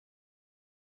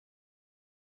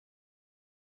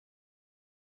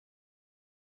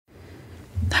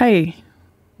Hi,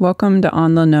 welcome to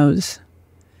On the Nose.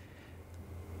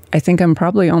 I think I'm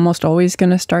probably almost always going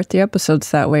to start the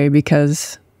episodes that way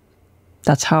because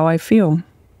that's how I feel.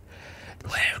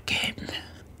 Welcome.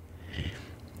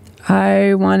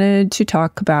 I wanted to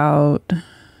talk about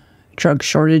drug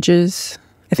shortages.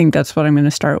 I think that's what I'm going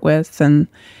to start with, and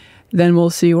then we'll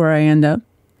see where I end up.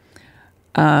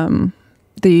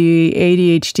 The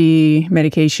ADHD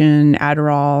medication,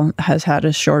 Adderall, has had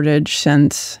a shortage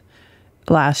since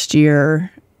last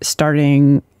year,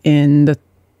 starting in the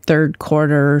third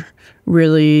quarter,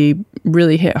 really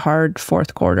hit hard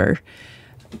fourth quarter.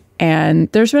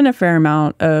 And there's been a fair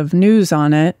amount of news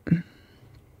on it,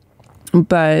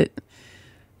 but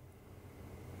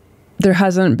there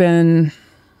hasn't been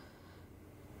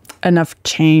enough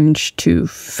change to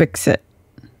fix it.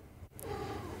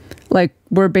 Like,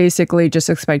 we're basically just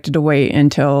expected to wait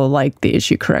until, like, the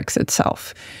issue corrects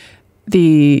itself.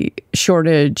 The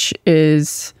shortage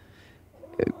is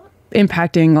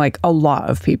impacting, like, a lot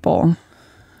of people.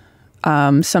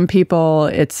 Some people,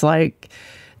 it's like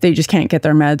they just can't get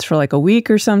their meds for, like, a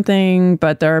week or something.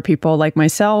 But there are people like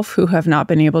myself who have not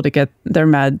been able to get their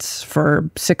meds for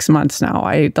 6 months now.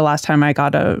 The last time I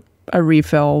got a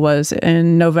refill was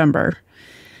in November.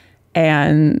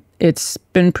 And it's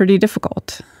been pretty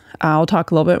difficult. I'll talk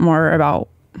a little bit more about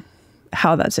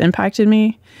how that's impacted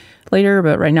me later,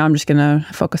 but right now I'm just going to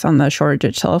focus on the shortage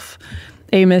itself.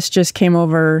 Amos just came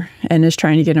over and is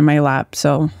trying to get in my lap,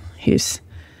 so he's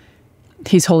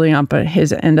holding up at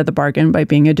his end of the bargain by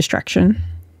being a distraction.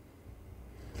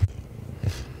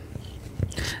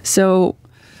 So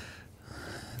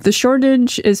the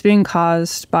shortage is being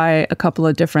caused by a couple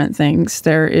of different things.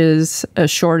 There is a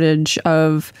shortage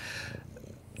of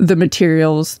the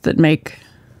materials that make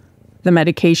the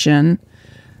medication,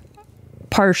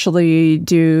 partially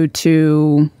due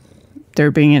to there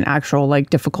being an actual,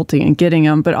 like, difficulty in getting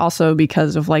them, but also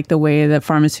because of, like, the way that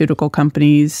pharmaceutical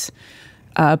companies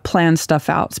plan stuff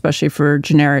out, especially for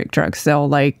generic drugs. They'll,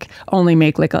 like, only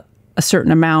make, like, a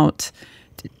certain amount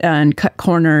and cut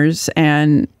corners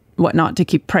and whatnot to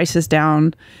keep prices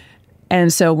down.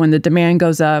 And so when the demand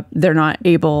goes up, they're not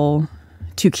able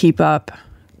to keep up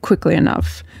quickly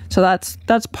enough. So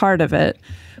that's part of it.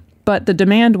 But the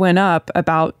demand went up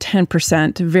about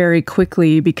 10% very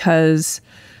quickly because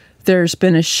there's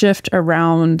been a shift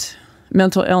around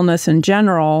mental illness in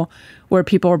general where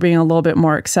people are being a little bit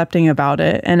more accepting about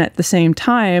it. And at the same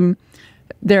time,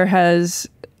 there has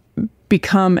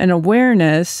become an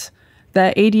awareness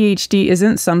that ADHD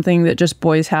isn't something that just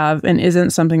boys have and isn't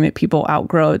something that people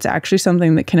outgrow. It's actually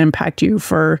something that can impact you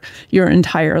for your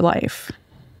entire life.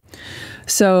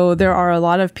 So there are a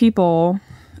lot of people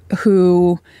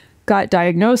who got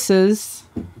diagnoses,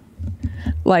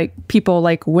 like people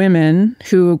like women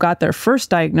who got their first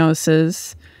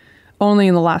diagnosis only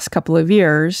in the last couple of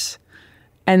years.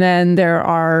 And then there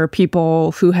are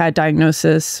people who had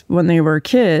diagnosis when they were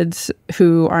kids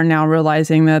who are now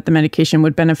realizing that the medication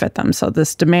would benefit them. So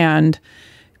this demand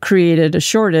created a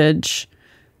shortage.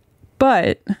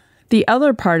 But the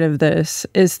other part of this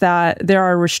is that there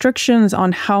are restrictions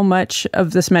on how much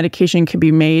of this medication can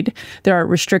be made. There are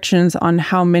restrictions on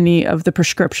how many of the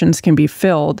prescriptions can be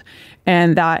filled,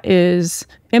 and that is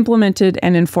implemented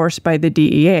and enforced by the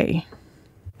DEA.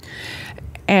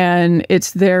 And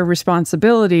it's their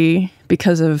responsibility,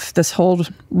 because of this whole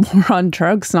war on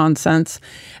drugs nonsense,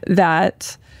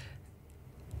 that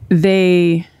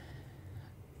they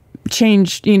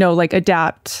change, like,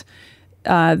 adapt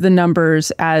the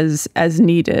numbers as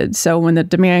needed. So when the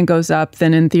demand goes up,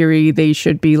 then in theory, they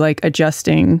should be, like,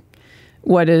 adjusting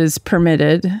what is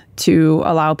permitted to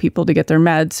allow people to get their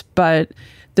meds. But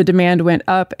the demand went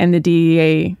up and the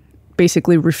DEA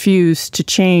basically refused to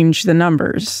change the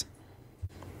numbers.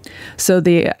 So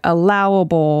the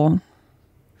allowable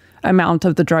amount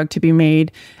of the drug to be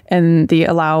made and the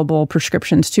allowable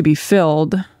prescriptions to be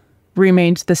filled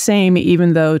remained the same,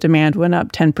 even though demand went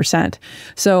up 10%.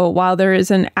 So while there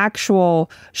is an actual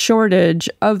shortage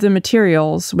of the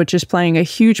materials, which is playing a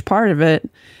huge part of it,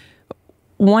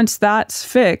 once that's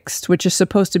fixed, which is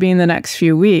supposed to be in the next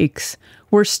few weeks,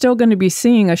 we're still going to be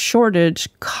seeing a shortage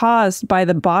caused by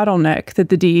the bottleneck that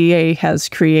the DEA has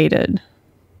created.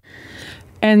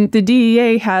 And the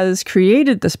DEA has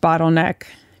created this bottleneck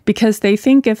because they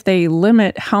think if they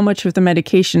limit how much of the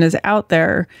medication is out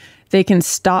there, they can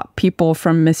stop people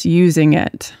from misusing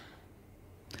it.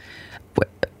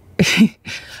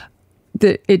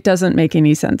 It doesn't make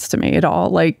any sense to me at all.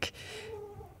 Like,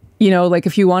 like,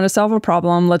 if you want to solve a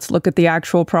problem, let's look at the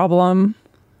actual problem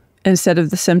instead of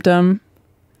the symptom.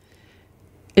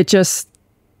 It just,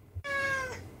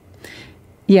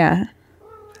 yeah.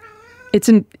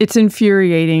 it's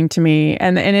infuriating to me,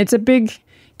 and it's a big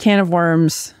can of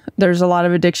worms. There's a lot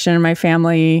of addiction in my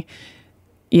family.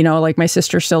 You know, like my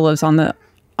sister still lives on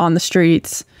the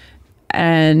streets,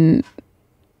 and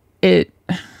it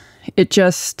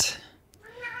just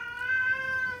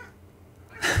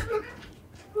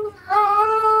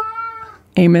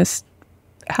Amos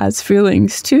has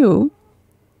feelings too.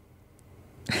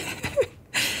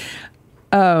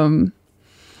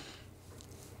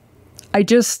 I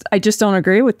just don't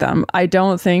agree with them. I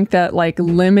don't think that like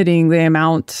limiting the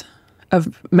amount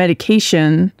of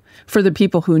medication for the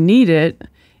people who need it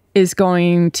is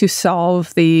going to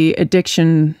solve the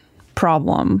addiction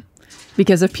problem.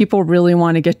 Because if people really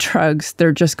want to get drugs,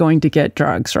 they're just going to get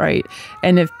drugs, right?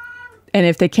 And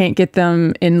if they can't get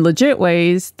them in legit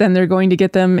ways, then they're going to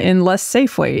get them in less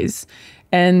safe ways.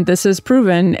 And this is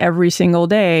proven every single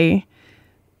day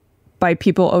by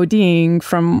people ODing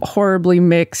from horribly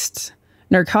mixed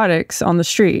narcotics on the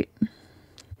street.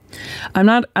 I'm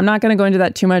not going to go into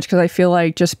that too much because I feel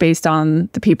like just based on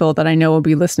the people that I know will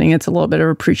be listening, it's a little bit of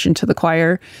a preaching to the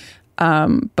choir.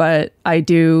 But I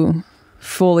do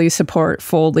fully support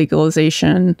full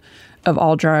legalization of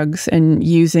all drugs and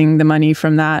using the money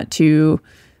from that to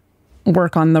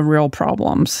work on the real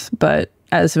problems. But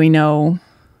as we know,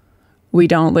 we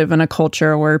don't live in a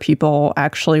culture where people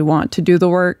actually want to do the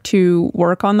work to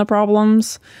work on the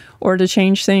problems or to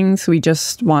change things. We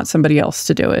just want somebody else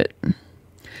to do it.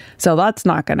 So that's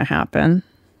not going to happen.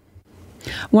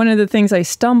 One of the things I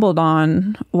stumbled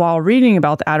on while reading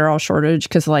about the Adderall shortage,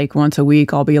 because like once a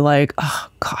week I'll be like, oh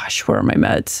gosh, where are my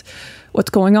meds? What's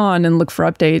going on? And look for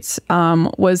updates,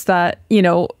 was that, you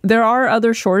know, there are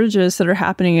other shortages that are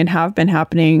happening and have been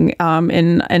happening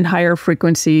in higher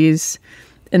frequencies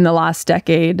in the last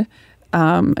decade.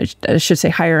 I should say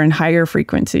higher and higher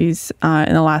frequencies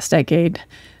in the last decade.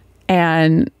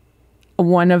 And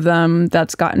one of them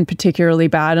that's gotten particularly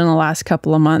bad in the last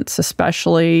couple of months,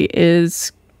 especially,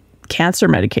 is cancer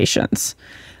medications.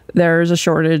 There's a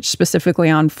shortage specifically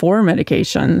on 4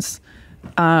 medications.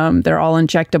 They're all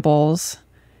injectables.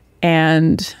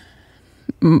 And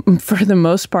for the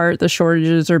most part, the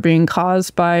shortages are being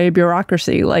caused by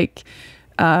bureaucracy. Like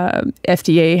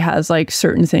FDA has like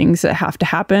certain things that have to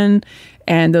happen,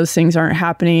 and those things aren't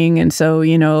happening. And so,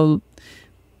 you know,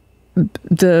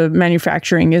 the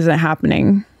manufacturing isn't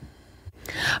happening.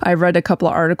 I read a couple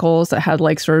of articles that had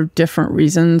like sort of different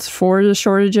reasons for the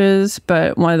shortages,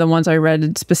 but one of the ones I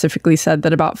read specifically said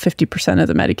that about 50% of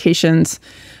the medications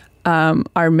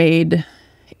are made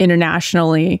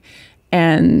internationally,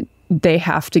 and they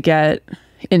have to get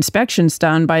inspections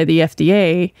done by the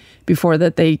FDA before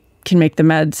that they can make the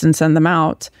meds and send them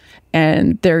out.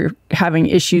 And they're having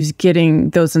issues getting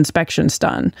those inspections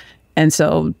done. And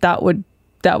so that would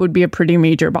be a pretty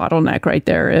major bottleneck right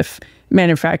there if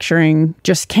manufacturing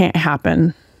just can't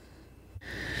happen.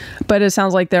 But it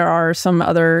sounds like there are some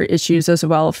other issues as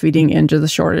well feeding into the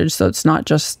shortage, so it's not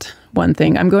just one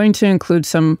thing. I'm going to include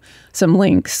some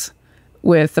links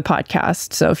with the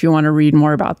podcast, so if you want to read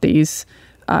more about these,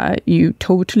 you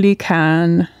totally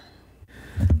can.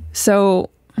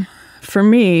 So for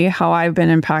me, how I've been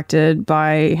impacted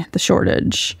by the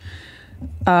shortage,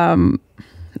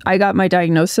 I got my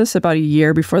diagnosis about a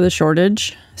year before the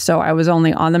shortage. So I was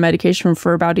only on the medication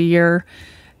for about a year.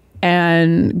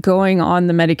 And going on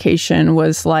the medication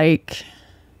was like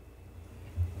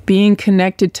being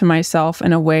connected to myself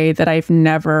in a way that I've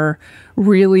never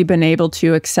really been able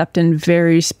to, except in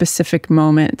very specific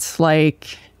moments.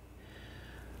 Like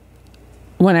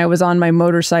when I was on my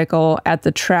motorcycle at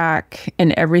the track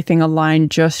and everything aligned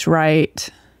just right,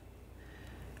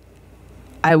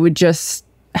 I would just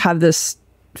have this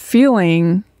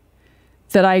feeling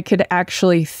that I could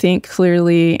actually think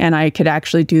clearly and I could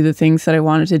actually do the things that I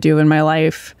wanted to do in my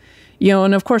life. You know,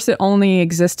 and of course it only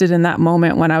existed in that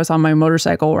moment when I was on my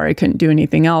motorcycle where I couldn't do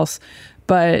anything else.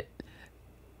 But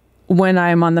when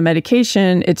I'm on the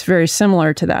medication, it's very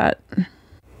similar to that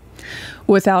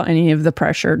without any of the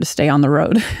pressure to stay on the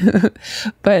road.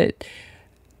 But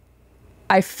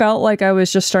I felt like I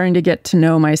was just starting to get to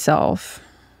know myself.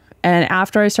 And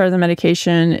after I started the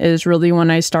medication is really when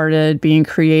I started being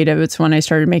creative. It's when I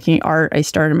started making art. I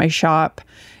started my shop.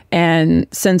 And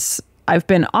since I've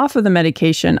been off of the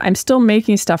medication, I'm still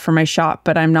making stuff for my shop,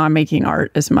 but I'm not making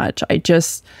art as much. I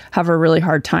just have a really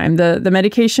hard time. The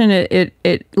medication,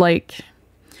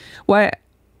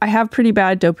 I have pretty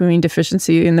bad dopamine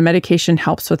deficiency, and the medication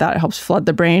helps with that. It helps flood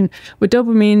the brain with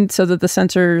dopamine so that the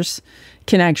sensors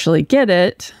can actually get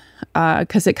it.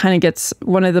 Because it kind of gets,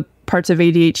 one of the parts of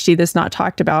ADHD that's not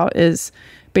talked about is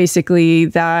basically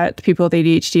that people with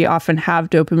ADHD often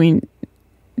have dopamine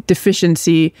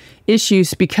deficiency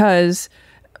issues because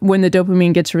when the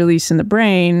dopamine gets released in the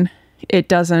brain, it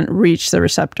doesn't reach the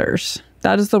receptors.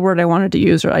 That is the word I wanted to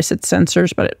use, or I said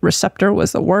sensors, but receptor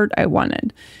was the word I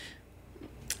wanted.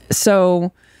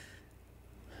 So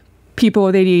people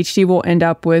with ADHD will end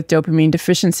up with dopamine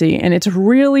deficiency, and it's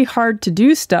really hard to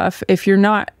do stuff if you're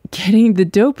not getting the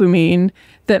dopamine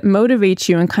that motivates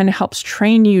you and kind of helps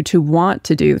train you to want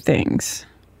to do things.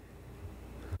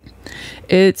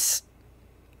 It's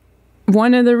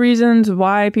one of the reasons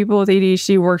why people with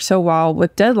ADHD work so well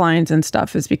with deadlines and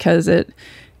stuff is because it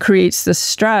creates the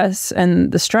stress,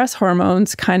 and the stress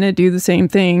hormones kind of do the same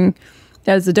thing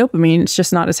as the dopamine. It's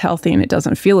just not as healthy and it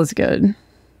doesn't feel as good.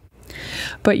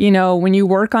 But, you know, when you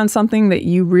work on something that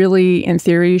you really, in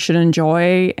theory, should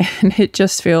enjoy, and it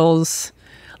just feels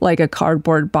like a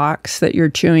cardboard box that you're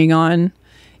chewing on,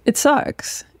 it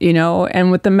sucks, you know? And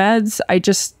with the meds, I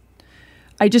just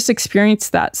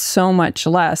experienced that so much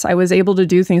less. I was able to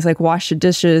do things like wash the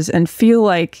dishes and feel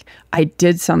like I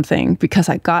did something because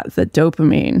I got the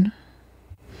dopamine.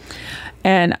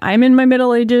 And I'm in my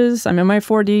middle ages, I'm in my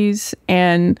 40s,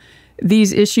 and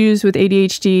these issues with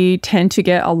ADHD tend to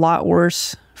get a lot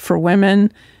worse for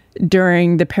women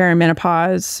during the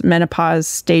perimenopause, menopause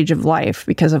stage of life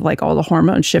because of like all the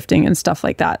hormone shifting and stuff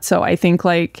like that. So I think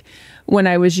like when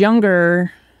I was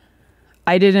younger,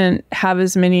 I didn't have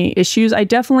as many issues. I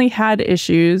definitely had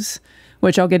issues,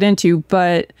 which I'll get into,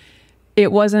 but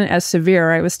it wasn't as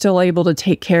severe. I was still able to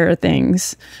take care of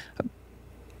things.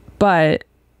 But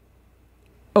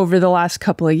over the last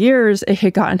couple of years, it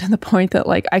had gotten to the point that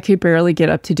like I could barely get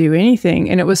up to do anything.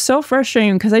 And it was so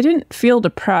frustrating because I didn't feel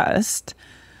depressed.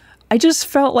 I just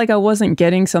felt like I wasn't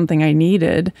getting something I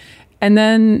needed. And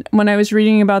then when I was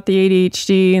reading about the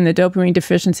ADHD and the dopamine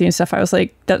deficiency and stuff, I was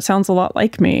like, that sounds a lot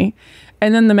like me.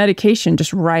 And then the medication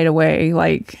just right away,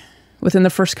 like within the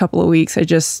first couple of weeks, I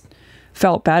just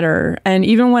felt better. And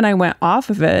even when I went off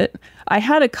of it, I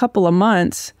had a couple of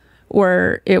months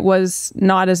where it was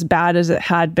not as bad as it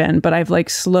had been, but I've like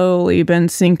slowly been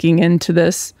sinking into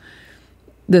this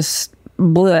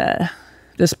bleh,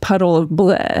 this puddle of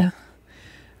bleh,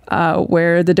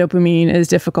 where the dopamine is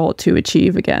difficult to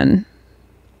achieve again.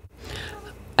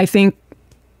 I think,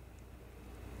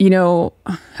 you know,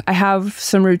 I have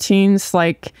some routines,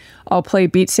 like I'll play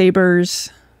Beat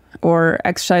Sabers or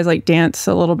exercise, like dance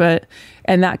a little bit,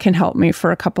 and that can help me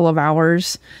for a couple of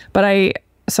hours. But I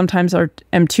sometimes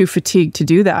am too fatigued to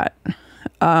do that.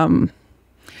 And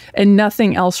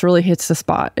nothing else really hits the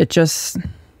spot. It just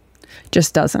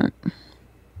doesn't.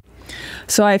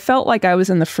 So I felt like I was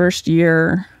in the first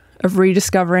year of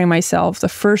rediscovering myself, the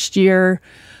first year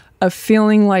of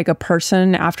feeling like a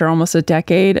person after almost a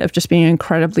decade of just being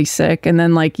incredibly sick. And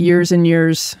then like years and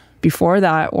years before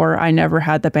that, where I never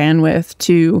had the bandwidth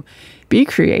to be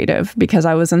creative because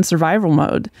I was in survival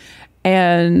mode.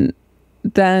 And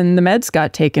then the meds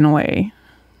got taken away.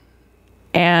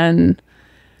 And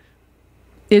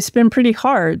it's been pretty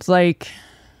hard. Like,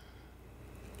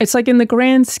 it's like in the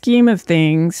grand scheme of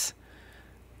things,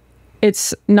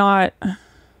 it's not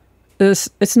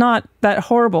that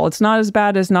horrible. It's not as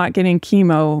bad as not getting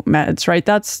chemo meds, right?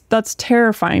 That's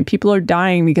terrifying. People are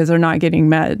dying because they're not getting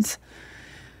meds.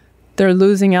 They're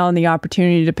losing out on the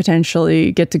opportunity to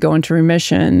potentially get to go into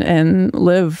remission and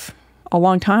live a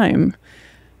long time,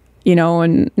 you know,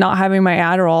 and not having my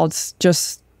Adderall, it's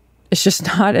just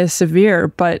not as severe,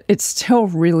 but it's still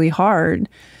really hard.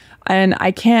 And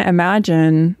I can't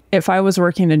imagine if I was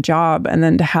working a job and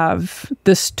then to have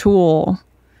this tool,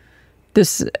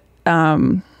 this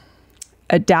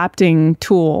adapting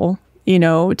tool, you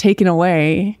know, taken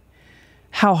away,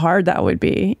 how hard that would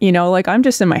be. You know, like I'm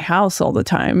just in my house all the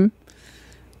time.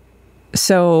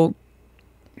 So,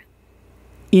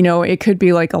 you know, it could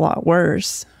be like a lot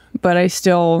worse, but I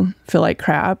still feel like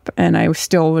crap and I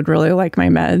still would really like my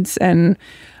meds. And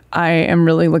I am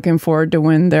really looking forward to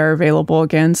when they're available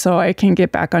again so I can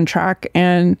get back on track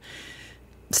and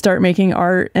start making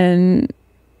art and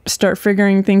start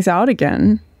figuring things out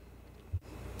again.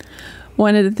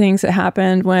 One of the things that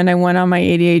happened when I went on my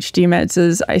ADHD meds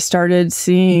is I started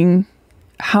seeing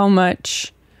how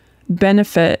much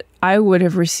benefit I would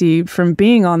have received from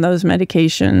being on those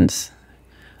medications,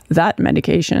 that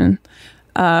medication.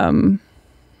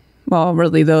 Well,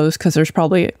 really those, because there's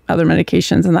probably other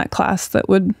medications in that class that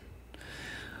would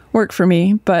work for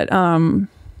me, but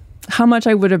how much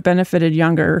I would have benefited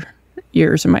younger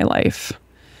years in my life.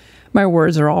 My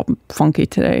words are all funky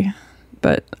today,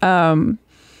 but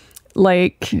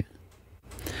like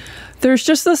there's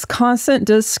just this constant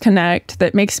disconnect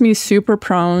that makes me super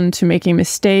prone to making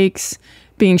mistakes,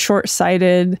 being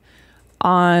short-sighted,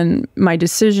 on my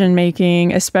decision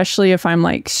making, especially if I'm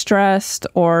like stressed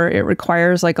or it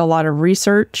requires like a lot of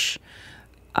research.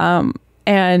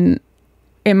 And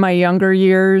in my younger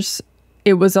years,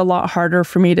 it was a lot harder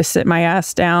for me to sit my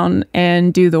ass down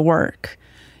and do the work.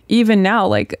 Even now,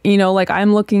 like, you know, like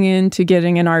I'm looking into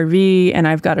getting an RV and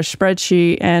I've got a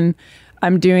spreadsheet and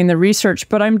I'm doing the research,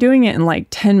 but I'm doing it in like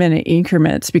 10-minute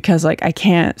increments because like I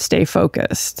can't stay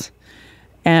focused.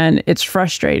 And it's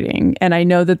frustrating. And I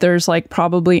know that there's like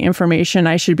probably information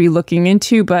I should be looking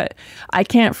into, but I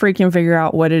can't freaking figure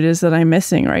out what it is that I'm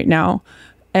missing right now.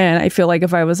 And I feel like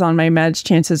if I was on my meds,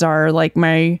 chances are like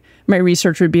my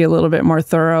research would be a little bit more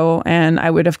thorough and I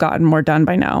would have gotten more done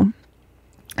by now.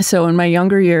 So in my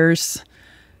younger years,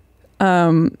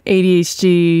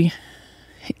 ADHD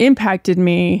impacted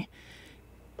me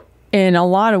in a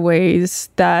lot of ways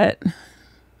that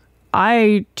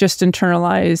I just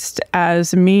internalized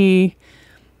as me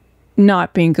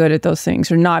not being good at those things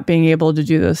or not being able to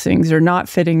do those things or not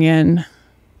fitting in.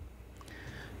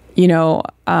 You know,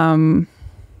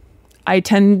 I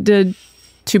tended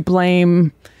to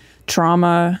blame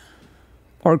trauma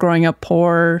or growing up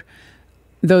poor,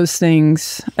 those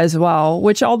things as well,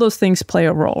 which all those things play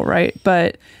a role, right?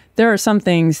 But there are some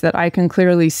things that I can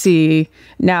clearly see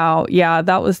now, yeah,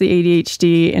 that was the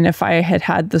ADHD. And if I had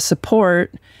had the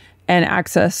support and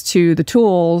access to the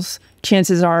tools,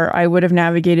 chances are I would have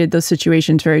navigated those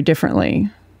situations very differently.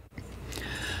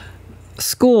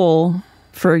 School,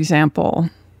 for example,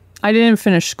 I didn't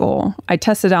finish school. I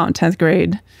tested out in 10th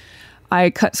grade.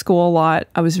 I cut school a lot.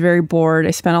 I was very bored.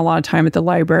 I spent a lot of time at the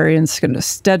library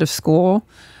instead of school.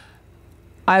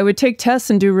 I would take tests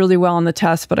and do really well on the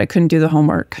tests, but I couldn't do the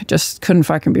homework. Just couldn't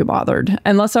fucking be bothered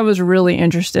unless I was really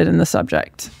interested in the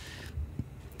subject.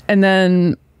 And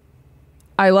then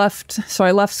I left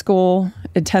school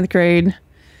in 10th grade.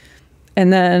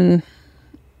 And then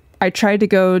I tried to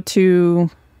go to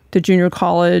the junior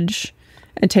college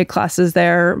and take classes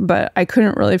there, but I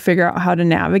couldn't really figure out how to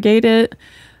navigate it.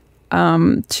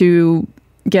 To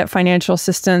get financial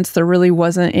assistance, there really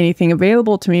wasn't anything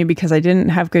available to me because I didn't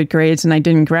have good grades and I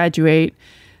didn't graduate.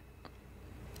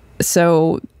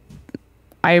 So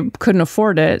I couldn't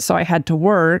afford it. So I had to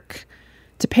work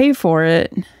to pay for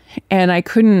it. And I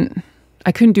couldn't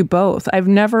do both. I've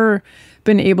never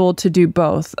been able to do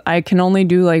both. I can only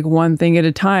do like one thing at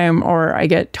a time or I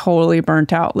get totally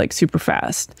burnt out like super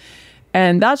fast.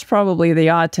 And that's probably the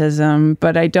autism,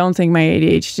 but I don't think my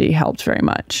ADHD helped very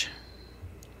much.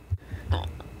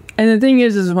 And the thing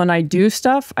is when I do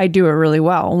stuff, I do it really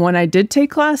well. When I did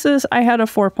take classes, I had a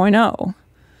 4.0.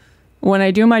 When I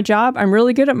do my job, I'm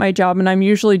really good at my job and I'm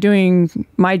usually doing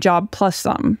my job plus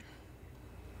some.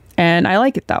 And I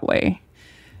like it that way.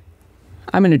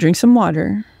 I'm going to drink some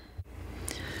water.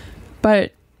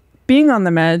 But being on the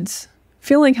meds,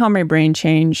 feeling how my brain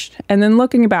changed, and then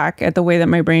looking back at the way that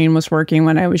my brain was working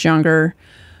when I was younger,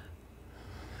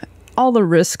 all the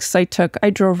risks I took, I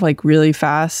drove like really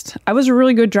fast. I was a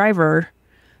really good driver.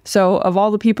 So of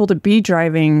all the people to be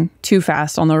driving too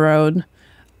fast on the road,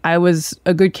 I was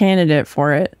a good candidate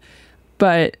for it.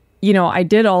 But, you know, I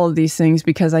did all of these things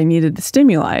because I needed the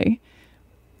stimuli.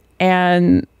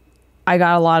 And I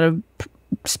got a lot of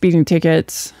speeding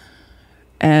tickets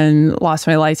and lost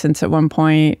my license at one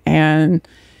point. And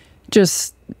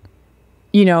just,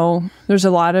 you know, there's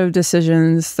a lot of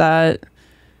decisions that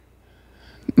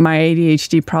my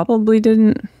ADHD probably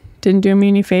didn't do me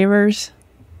any favors.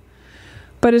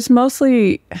 But it's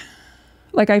mostly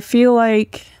like I feel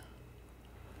like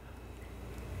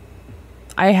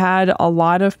I had a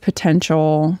lot of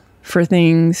potential for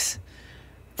things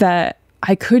that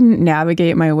I couldn't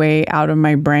navigate my way out of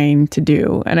my brain to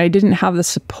do. And I didn't have the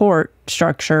support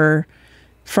structure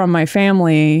from my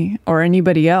family or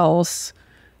anybody else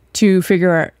to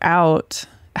figure out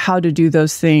how to do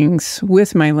those things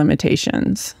with my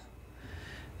limitations.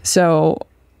 So,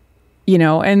 you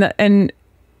know, and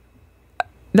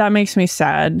that makes me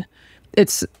sad.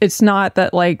 It's not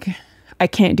that like I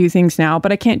can't do things now,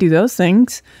 but I can't do those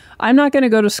things. I'm not going to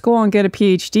go to school and get a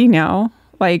PhD now.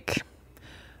 Like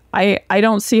I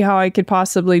don't see how I could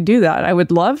possibly do that. I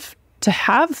would love to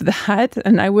have that,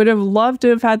 and I would have loved to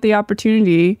have had the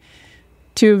opportunity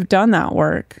to have done that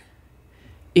work.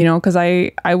 You know, because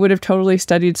I would have totally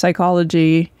studied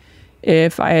psychology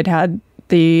if I had had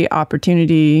the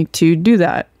opportunity to do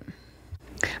that.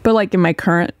 But like in my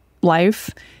current life,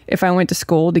 if I went to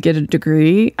school to get a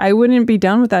degree, I wouldn't be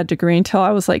done with that degree until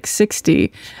I was like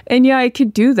 60. And yeah, I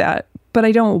could do that, but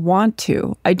I don't want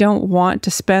to. I don't want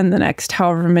to spend the next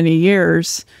however many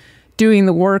years doing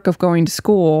the work of going to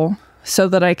school so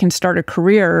that I can start a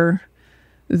career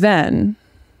then,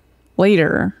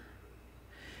 later.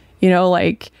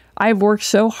 Like I've worked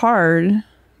so hard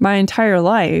my entire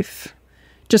life,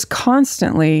 just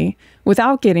constantly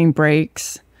without getting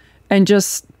breaks and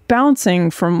just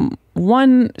bouncing from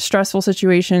one stressful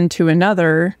situation to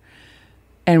another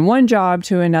and one job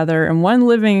to another and one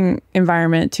living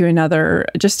environment to another,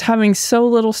 just having so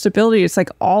little stability. It's like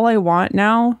all I want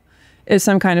now is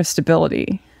some kind of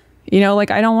stability.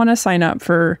 Like I don't want to sign up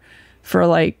for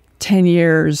like 10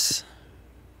 years,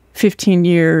 15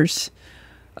 years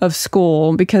of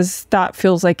school because that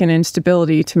feels like an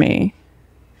instability to me.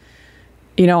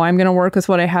 I'm going to work with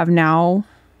what I have now,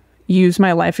 use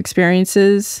my life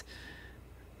experiences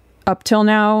up till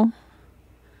now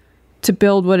to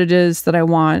build what it is that I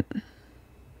want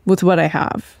with what I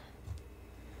have.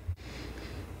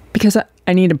 Because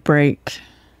I need a break.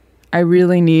 I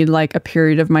really need like a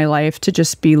period of my life to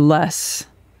just be less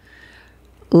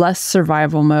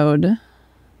survival mode,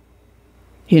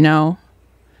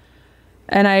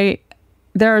 And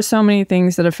there are so many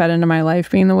things that have fed into my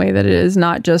life being the way that it is,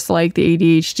 not just like the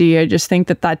ADHD. I just think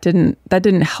that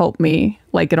didn't help me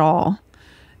like at all.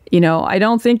 I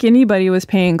don't think anybody was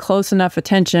paying close enough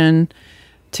attention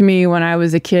to me when I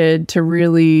was a kid to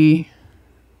really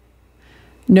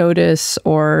notice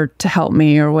or to help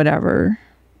me or whatever.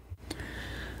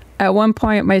 At one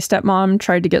point, my stepmom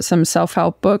tried to get some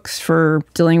self-help books for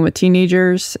dealing with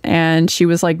teenagers, and she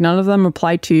was like, none of them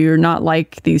apply to you. You're not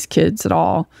like these kids at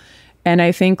all. And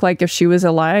I think like if she was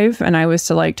alive and I was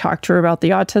to like talk to her about the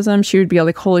autism, she would be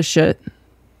like, holy shit,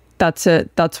 that's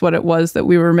it. That's what it was that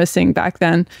we were missing back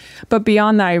then. But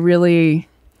beyond that, I really,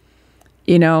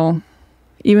 even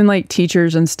like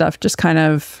teachers and stuff just kind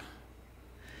of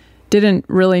didn't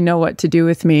really know what to do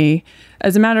with me.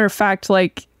 As a matter of fact,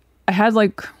 like I had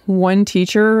like one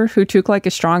teacher who took like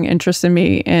a strong interest in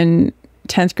me in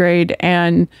 10th grade,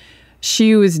 and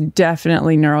she was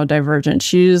definitely neurodivergent.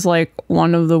 She was like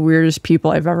one of the weirdest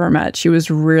people I've ever met. She was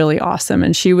really awesome.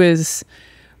 And she was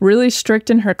really strict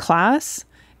in her class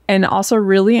and also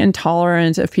really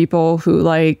intolerant of people who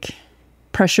like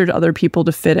pressured other people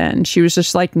to fit in. She was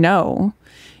just like, no,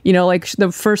 like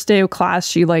the first day of class,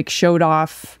 she like showed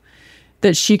off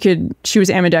that she was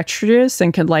ambidextrous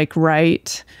and could like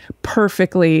write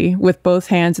perfectly with both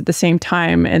hands at the same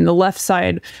time. And the left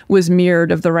side was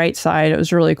mirrored of the right side. It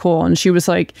was really cool. And she was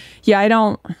like, yeah, I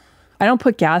don't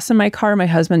put gas in my car. My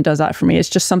husband does that for me. It's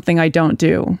just something I don't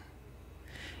do.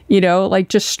 Like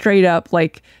just straight up,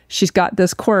 like she's got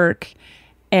this quirk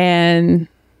and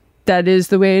that is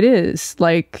the way it is.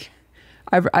 Like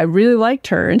I really liked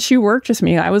her and she worked with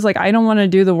me. I was like, I don't want to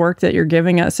do the work that you're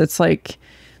giving us. It's like,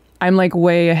 I'm like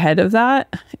way ahead of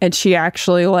that. And she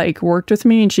actually like worked with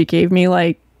me and she gave me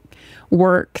like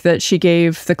work that she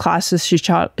gave the classes she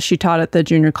taught at the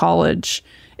junior college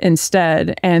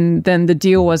instead. And then the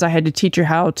deal was I had to teach her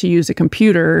how to use a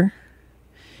computer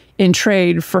in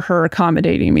trade for her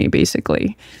accommodating me,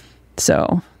 basically.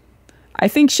 So I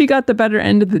think she got the better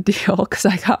end of the deal because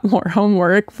I got more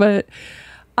homework, but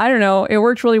I don't know. It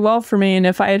worked really well for me. And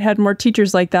if I had had more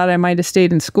teachers like that, I might have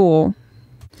stayed in school.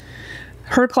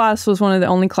 Her class was one of the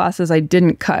only classes I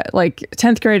didn't cut. Like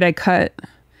 10th grade, I cut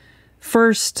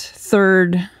 1st,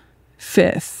 3rd,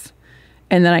 5th.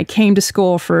 And then I came to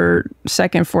school for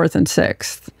 2nd, 4th, and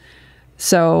 6th.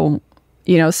 So,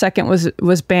 2nd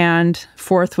was band,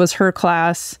 4th was her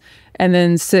class, and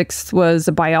then 6th was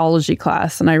a biology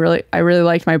class. And I really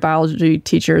liked my biology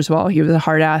teacher as well. He was a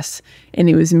hard ass and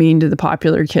he was mean to the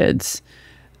popular kids.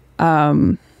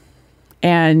 And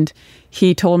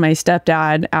he told my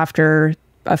stepdad after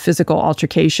a physical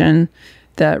altercation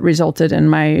that resulted in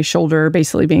my shoulder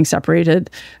basically being separated,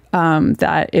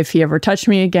 that if he ever touched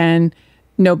me again,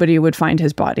 nobody would find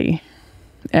his body.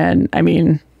 And I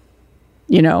mean,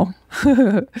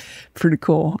 pretty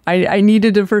cool. I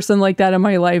needed a person like that in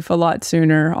my life a lot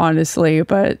sooner, honestly.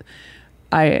 But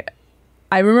I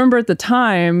remember at the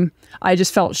time, I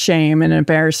just felt shame and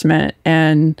embarrassment.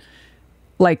 And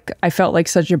like, I felt like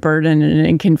such a burden and an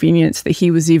inconvenience that he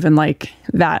was even like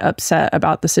that upset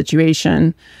about the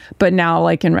situation. But now,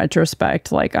 like in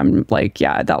retrospect, like I'm like,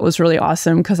 yeah, that was really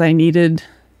awesome because I needed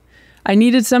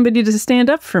somebody to stand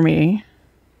up for me.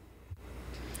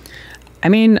 I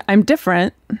mean, I'm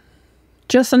different,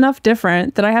 just enough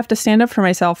different that I have to stand up for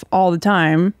myself all the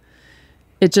time.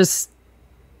 It just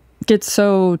gets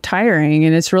so tiring,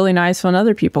 and it's really nice when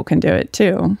other people can do it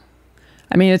too.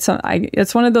 I mean,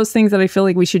 it's one of those things that I feel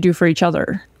like we should do for each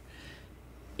other.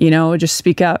 Just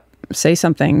speak up, say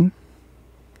something.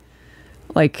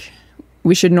 Like,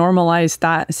 we should normalize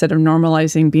that instead of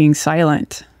normalizing being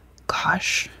silent.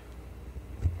 Gosh.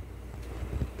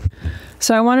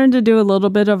 So I wanted to do a little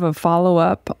bit of a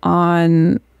follow-up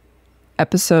on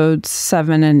episodes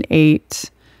 7 and 8,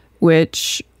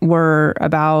 which were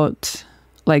about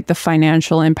like the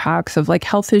financial impacts of like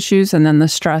health issues and then the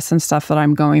stress and stuff that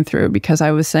I'm going through, because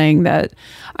I was saying that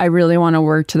I really want to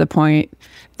work to the point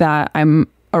that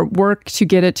work to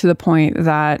get it to the point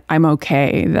that I'm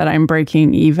okay, that I'm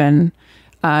breaking even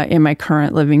in my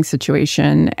current living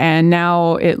situation. And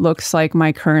now it looks like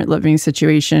my current living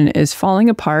situation is falling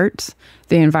apart.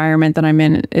 The environment that I'm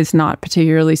in is not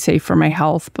particularly safe for my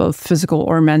health, both physical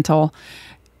or mental.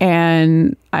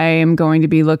 And I am going to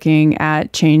be looking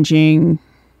at changing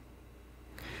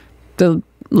the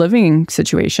living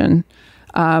situation.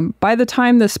 By the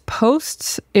time this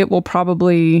posts, it will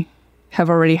probably have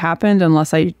already happened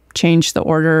unless I change the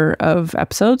order of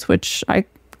episodes, which I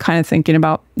kind of thinking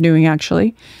about doing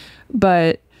actually.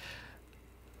 But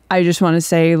I just want to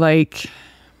say, like,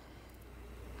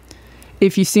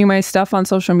 if you see my stuff on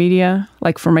social media,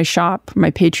 like for my shop,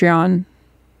 my Patreon,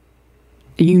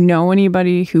 you know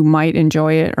anybody who might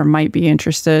enjoy it or might be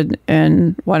interested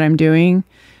in what I'm doing,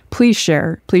 please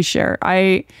share. Please share.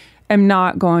 I am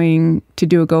not going to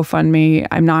do a GoFundMe.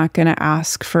 I'm not going to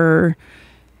ask for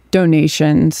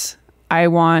donations. I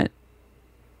want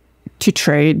to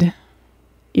trade.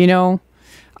 You know,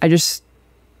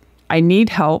 I need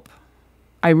help.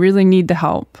 I really need the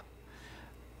help.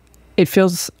 It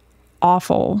feels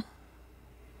awful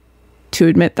to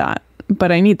admit that,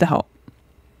 but I need the help.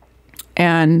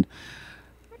 And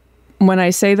when I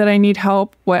say that I need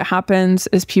help, what happens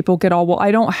is people get all, well,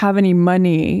 I don't have any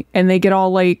money, and they get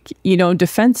all like, you know,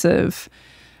 defensive.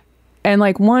 And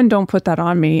like, one, don't put that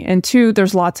on me. And two,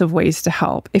 there's lots of ways to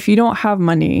help. If you don't have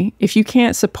money, if you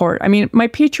can't support, I mean, my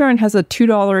Patreon has a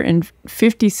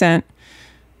 $2.50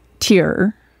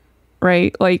 tier,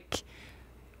 right? Like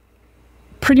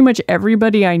pretty much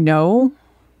everybody I know,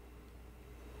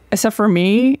 except for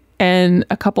me and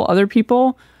a couple other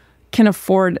people, can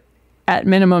afford at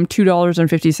minimum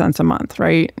 $2.50 a month,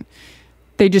 right?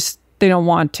 They don't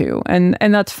want to. And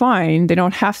that's fine. They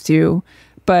don't have to,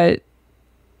 but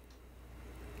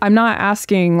I'm not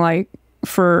asking like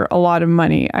for a lot of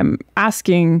money. I'm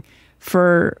asking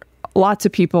for lots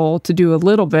of people to do a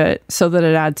little bit so that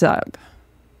it adds up.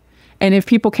 And if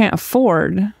people can't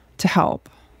afford to help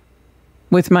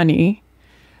with money,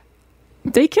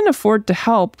 they can afford to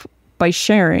help by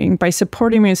sharing, by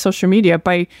supporting me on social media,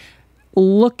 by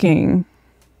looking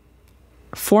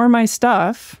for my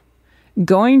stuff,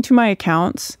 going to my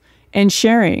accounts and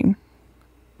sharing,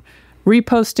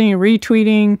 reposting,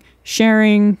 retweeting,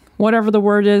 sharing, whatever the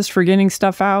word is for getting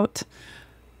stuff out.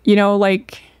 You know,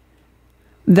 like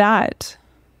that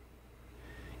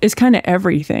is kind of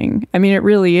everything. I mean, it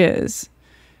really is.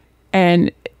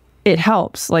 And it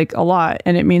helps like a lot,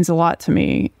 and it means a lot to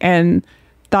me. And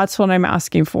that's what I'm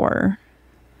asking for.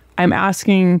 I'm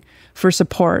asking for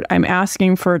support. I'm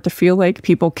asking for it to feel like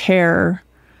people care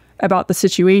about the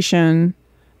situation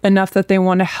enough that they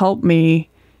want to help me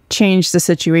change the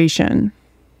situation.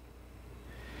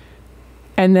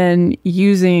 And then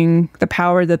using the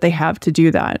power that they have to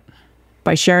do that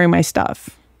by sharing my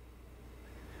stuff.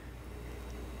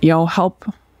 You know, help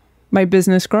my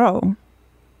business grow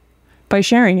by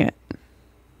sharing it.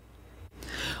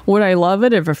 Would I love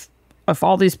it if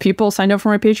all these people signed up for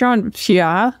my Patreon?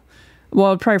 Yeah.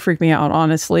 Well, it'd probably freak me out,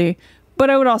 honestly. But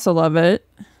I would also love it.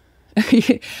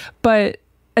 But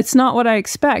it's not what I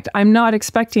expect. I'm not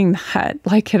expecting that,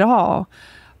 like, at all.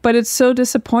 But it's so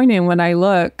disappointing when I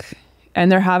look and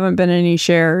there haven't been any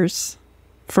shares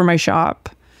for my shop.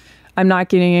 I'm not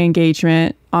getting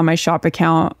engagement on my shop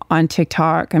account on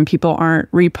TikTok, and people aren't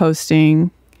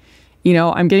reposting. You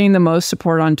know, I'm getting the most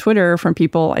support on Twitter from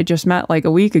people I just met like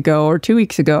a week ago or 2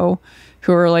 weeks ago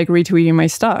who are like retweeting my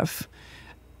stuff.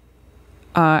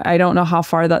 I don't know how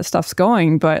far that stuff's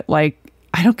going, but like,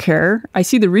 I don't care. I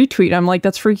see the retweet. I'm like,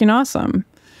 that's freaking awesome.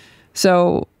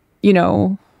 So, you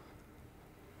know,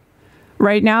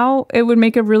 right now it would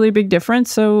make a really big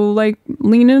difference. So like,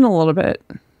 lean in a little bit.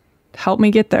 Help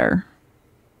me get there.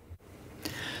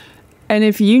 And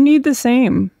if you need the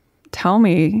same, tell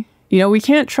me. You know, we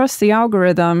can't trust the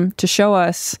algorithm to show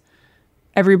us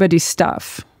everybody's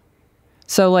stuff.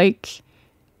 So like,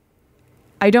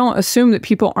 I don't assume that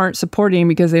people aren't supporting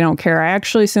because they don't care. I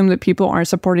actually assume that people aren't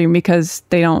supporting because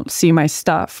they don't see my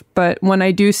stuff. But when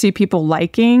I do see people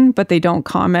liking, but they don't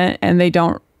comment and they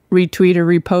don't retweet or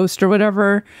repost or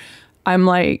whatever, I'm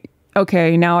like,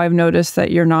 okay, now I've noticed that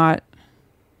you're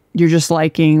just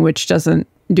liking, which doesn't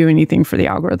do anything for the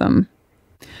algorithm.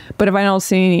 But if I don't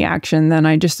see any action, then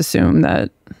I just assume that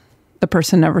the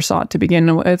person never saw it to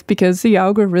begin with, because the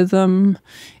algorithm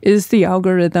is the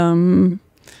algorithm.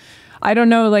 I don't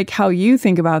know like how you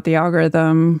think about the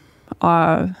algorithm.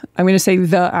 I'm going to say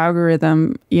the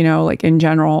algorithm, you know, like in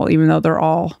general, even though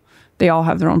they all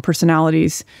have their own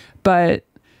personalities. But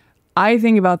I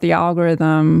think about the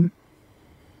algorithm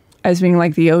as being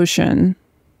like the ocean.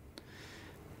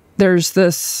 There's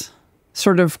this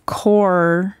sort of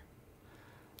core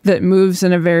that moves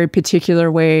in a very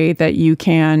particular way that you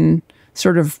can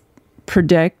sort of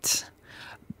predict.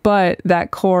 But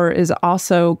that core is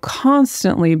also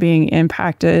constantly being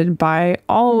impacted by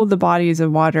all of the bodies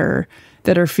of water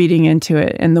that are feeding into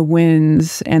it, and the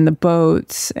winds and the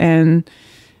boats and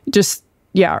just,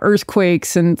 yeah,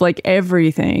 earthquakes and like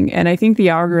everything. And I think the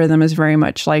algorithm is very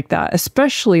much like that,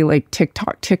 especially like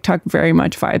TikTok. TikTok very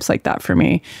much vibes like that for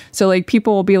me. So like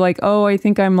people will be like, oh, I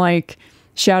think I'm like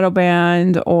shadow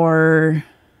banned or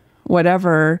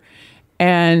whatever.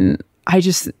 And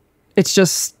it's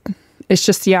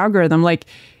just the algorithm. Like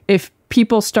if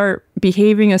people start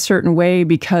behaving a certain way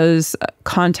because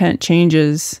content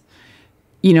changes,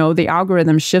 you know, the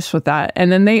algorithm shifts with that.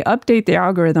 And then they update the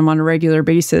algorithm on a regular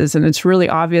basis. And it's really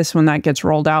obvious when that gets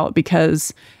rolled out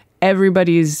because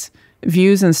everybody's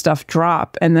views and stuff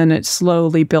drop. And then it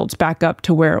slowly builds back up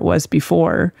to where it was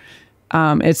before.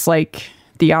 It's like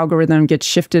the algorithm gets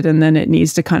shifted and then it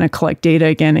needs to kind of collect data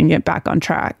again and get back on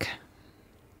track.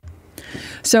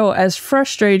 So as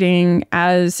frustrating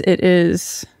as it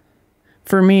is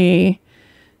for me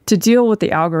to deal with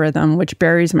the algorithm, which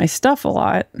buries my stuff a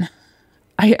lot,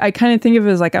 I kind of think of it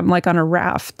as like I'm like on a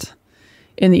raft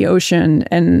in the ocean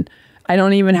and I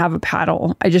don't even have a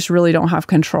paddle. I just really don't have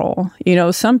control. You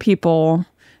know, some people,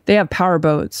 they have power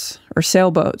boats or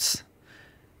sailboats.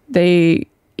 They've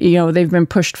been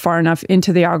pushed far enough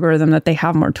into the algorithm that they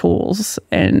have more tools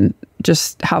and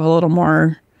just have a little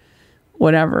more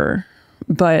whatever.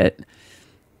 But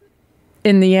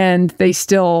in the end, they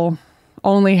still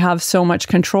only have so much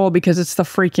control because it's the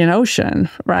freaking ocean,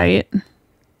 right?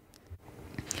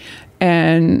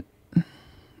 And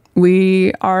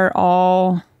we are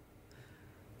all,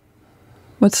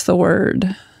 what's the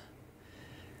word?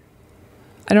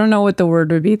 I don't know what the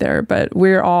word would be there, but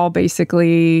we're all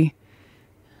basically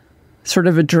sort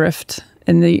of adrift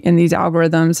in these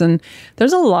algorithms. And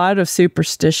there's a lot of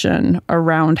superstition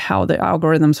around how the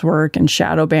algorithms work and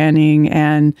shadow banning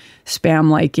and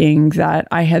spam liking that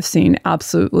I have seen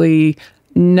absolutely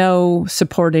no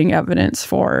supporting evidence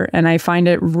for. And I find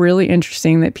it really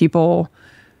interesting that people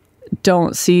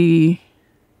don't see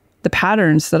the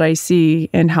patterns that I see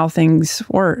in how things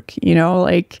work, you know,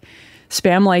 like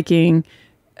spam liking.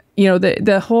 You know,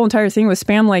 the whole entire thing with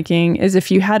spam liking is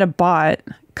if you had a bot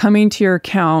coming to your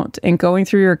account and going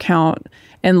through your account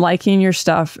and liking your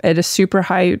stuff at a super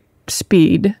high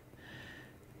speed,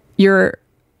 you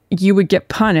would get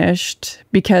punished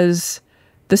because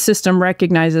the system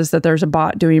recognizes that there's a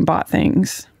bot doing bot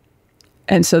things.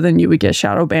 And so then you would get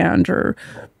shadow banned or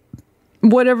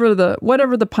whatever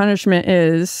the punishment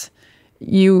is,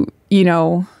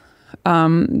 so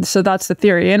that's the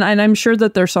theory. And I'm sure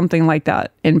that there's something like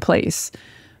that in place.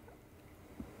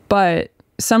 But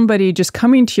somebody just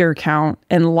coming to your account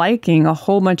and liking a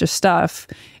whole bunch of stuff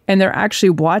and they're actually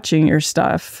watching your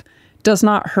stuff does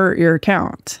not hurt your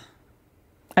account.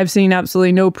 I've seen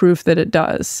absolutely no proof that it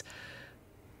does.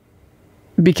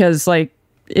 Because like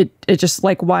it just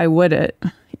like, why would it?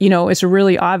 You know, it's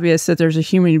really obvious that there's a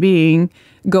human being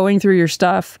going through your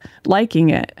stuff, liking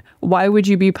it. Why would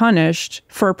you be punished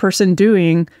for a person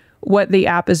doing what the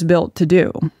app is built to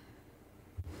do?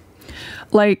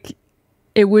 Like,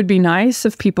 it would be nice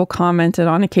if people commented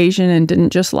on occasion and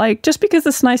didn't just like, just because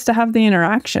it's nice to have the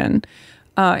interaction.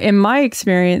 In my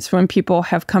experience, when people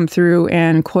have come through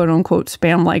and quote unquote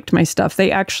spam liked my stuff, they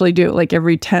actually do, like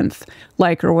every 10th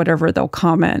like or whatever, they'll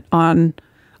comment on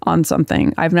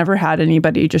something. I've never had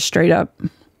anybody just straight up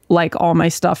like all my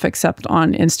stuff except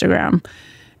on Instagram.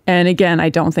 And again, I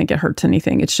don't think it hurts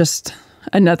anything. It's just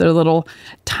another little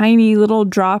tiny little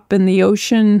drop in the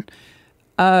ocean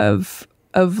of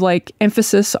like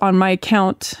emphasis on my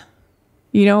account,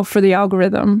 you know, for the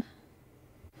algorithm.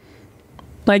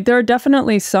 Like there are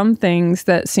definitely some things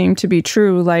that seem to be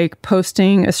true, like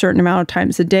posting a certain amount of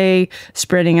times a day,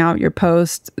 spreading out your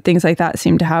posts, things like that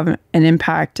seem to have an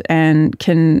impact and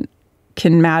can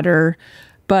matter.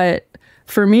 But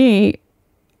for me,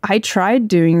 I tried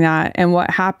doing that. And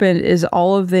what happened is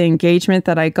all of the engagement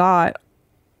that I got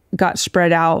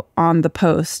spread out on the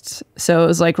posts. So it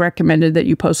was like recommended that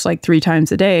you post like 3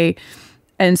 times a day.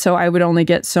 And so I would only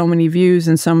get so many views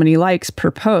and so many likes per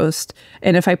post.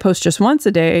 And if I post just once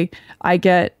a day, I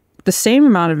get the same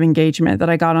amount of engagement that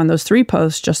I got on those 3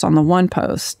 posts just on the 1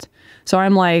 post. So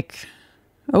I'm like,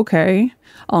 okay,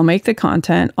 I'll make the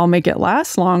content. I'll make it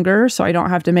last longer so I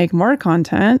don't have to make more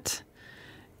content.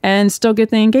 and still get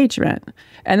the engagement.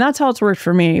 And that's how it's worked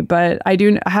for me. But I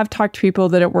have talked to people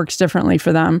that it works differently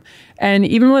for them. And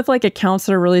even with like accounts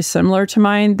that are really similar to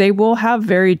mine, they will have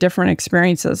very different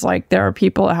experiences. Like there are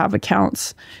people that have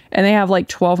accounts and they have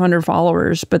like 1,200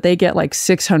 followers, but they get like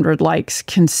 600 likes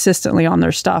consistently on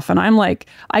their stuff. And I'm like,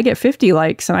 I get 50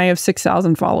 likes and I have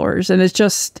 6,000 followers. And it's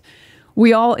just,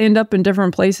 we all end up in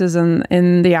different places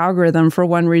in the algorithm for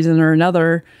one reason or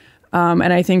another.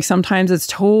 And I think sometimes it's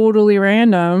totally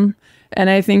random. And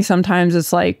I think sometimes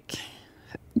it's like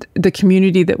the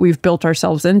community that we've built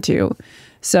ourselves into.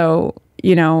 So,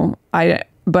 some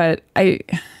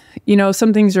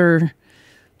things are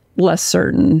less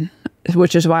certain,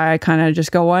 which is why I kind of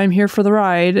just go, well, I'm here for the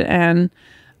ride and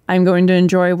I'm going to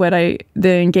enjoy the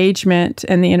engagement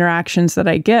and the interactions that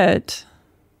I get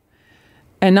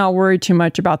and not worry too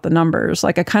much about the numbers.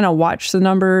 Like I kind of watch the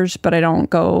numbers, but I don't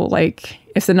go like,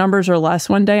 if the numbers are less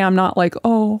one day, I'm not like,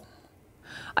 oh,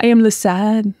 I am less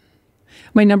sad.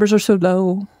 My numbers are so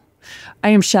low. I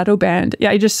am shadow banned.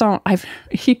 Yeah, I just don't.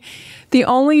 The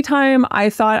only time I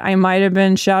thought I might have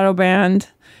been shadow banned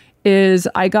is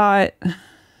I got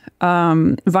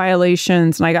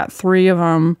violations, and I got 3 of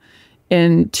them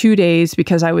in 2 days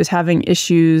because I was having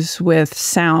issues with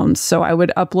sounds. So I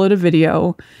would upload a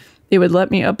video. It would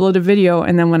let me upload a video,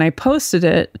 and then when I posted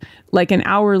it, like an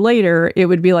hour later, it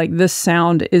would be like, this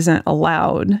sound isn't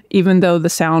allowed, even though the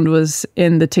sound was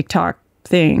in the TikTok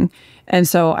thing. And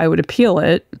so I would appeal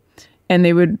it, and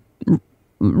they would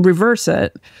reverse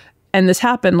it. And this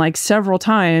happened like several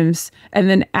times. And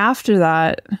then after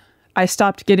that, I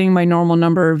stopped getting my normal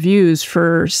number of views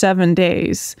for 7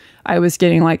 days. I was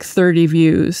getting like 30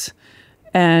 views.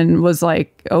 And was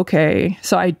like, okay.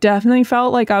 So I definitely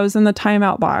felt like I was in the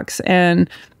timeout box. And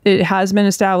it has been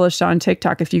established on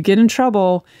TikTok, if you get in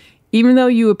trouble, even though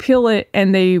you appeal it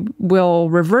and they will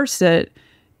reverse it,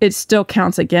 it still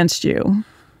counts against you.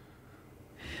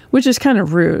 Which is kind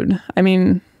of rude. I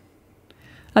mean,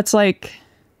 that's like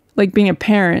being a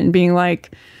parent and being like,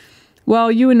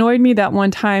 well, you annoyed me that one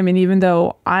time, and even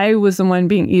though I was the one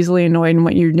being easily annoyed and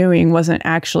what you're doing wasn't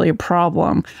actually a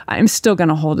problem, I'm still going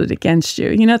to hold it against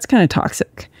you. You know, it's kind of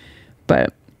toxic.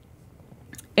 But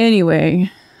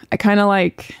anyway, I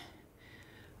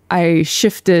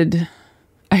shifted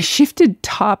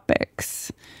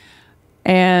topics,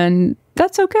 and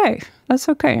that's okay. That's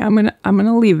okay. I'm going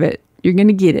to leave it. You're going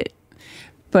to get it.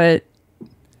 But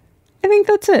I think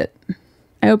that's it.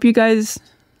 I hope you guys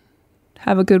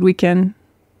have a good weekend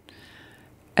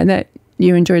and that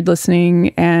you enjoyed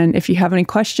listening. And if you have any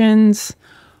questions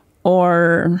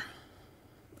or,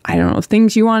 I don't know,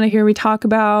 things you want to hear me talk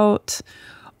about,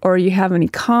 or you have any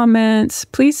comments,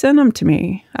 please send them to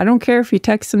me. I don't care if you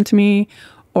text them to me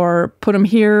or put them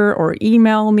here or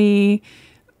email me.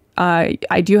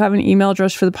 I do have an email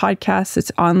address for the podcast.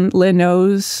 It's on Leigh,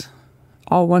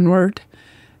 all one word,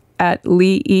 at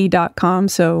leighe.com.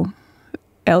 So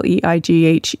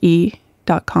leighe.com.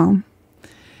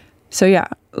 So yeah,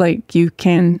 like you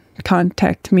can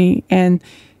contact me and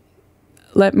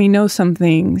let me know some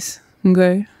things.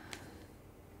 Okay.